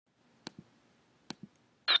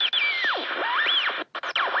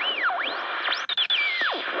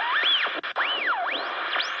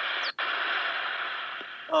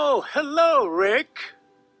Oh, hello, Rick.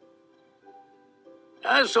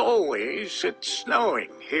 As always, it's snowing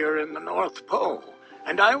here in the North Pole,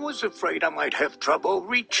 and I was afraid I might have trouble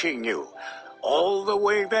reaching you all the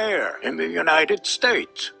way there in the United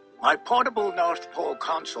States. My portable North Pole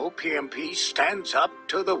console, PMP, stands up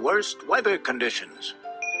to the worst weather conditions.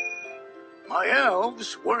 My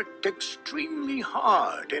elves worked extremely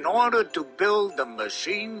hard in order to build a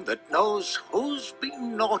machine that knows who's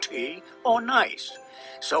been naughty or nice.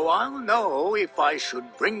 So I'll know if I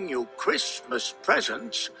should bring you Christmas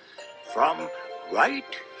presents from right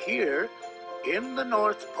here in the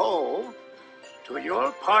North Pole to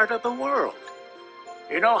your part of the world,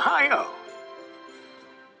 in Ohio.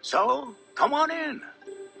 So, come on in.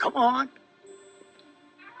 Come on.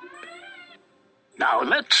 Now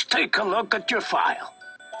let's take a look at your file.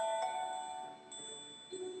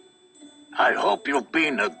 I hope you've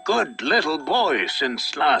been a good little boy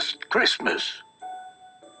since last Christmas.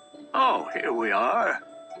 Oh, here we are.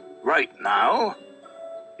 Right now,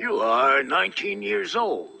 you are 19 years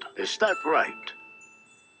old. Is that right?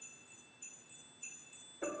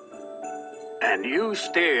 And you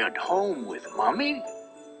stay at home with Mommy?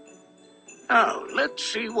 Now, let's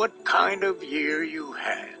see what kind of year you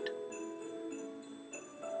had.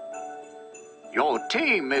 Your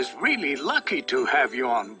team is really lucky to have you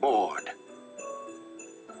on board.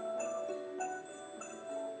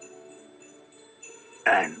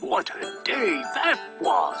 And what a day that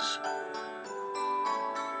was!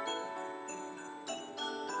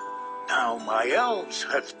 Now, my elves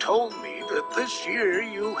have told me that this year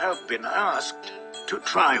you have been asked to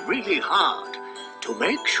try really hard to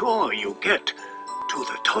make sure you get to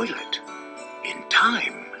the toilet in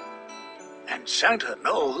time. And Santa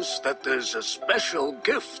knows that there's a special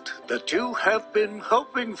gift that you have been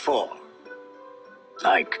hoping for.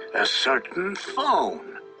 Like a certain phone.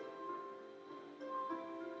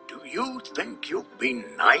 Do you think you've been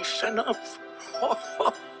nice enough?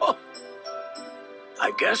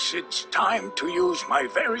 I guess it's time to use my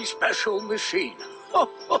very special machine.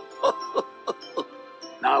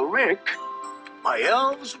 Now, Rick, my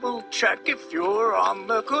elves will check if you're on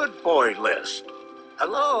the good boy list.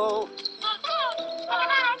 Hello?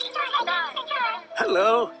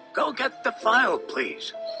 Hello? Go get the file,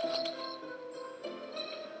 please.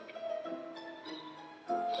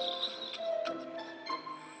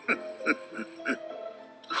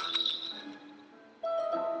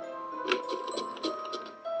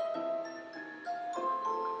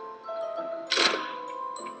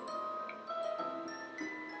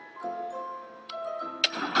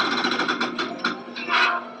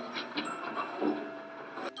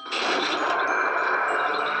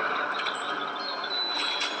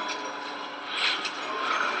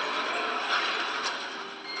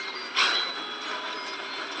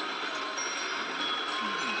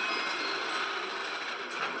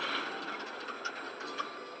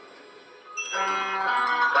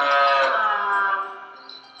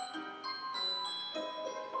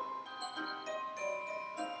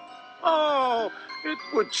 Oh, it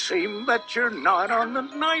would seem that you're not on the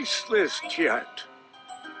nice list yet.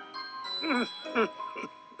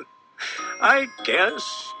 I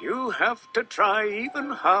guess you have to try even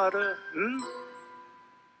harder,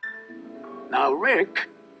 Now, Rick,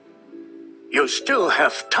 you still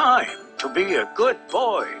have time to be a good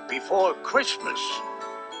boy before Christmas.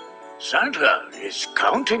 Santa is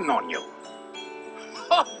counting on you.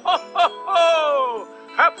 Ho, ho, ho, ho!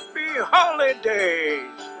 Happy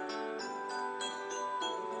holidays!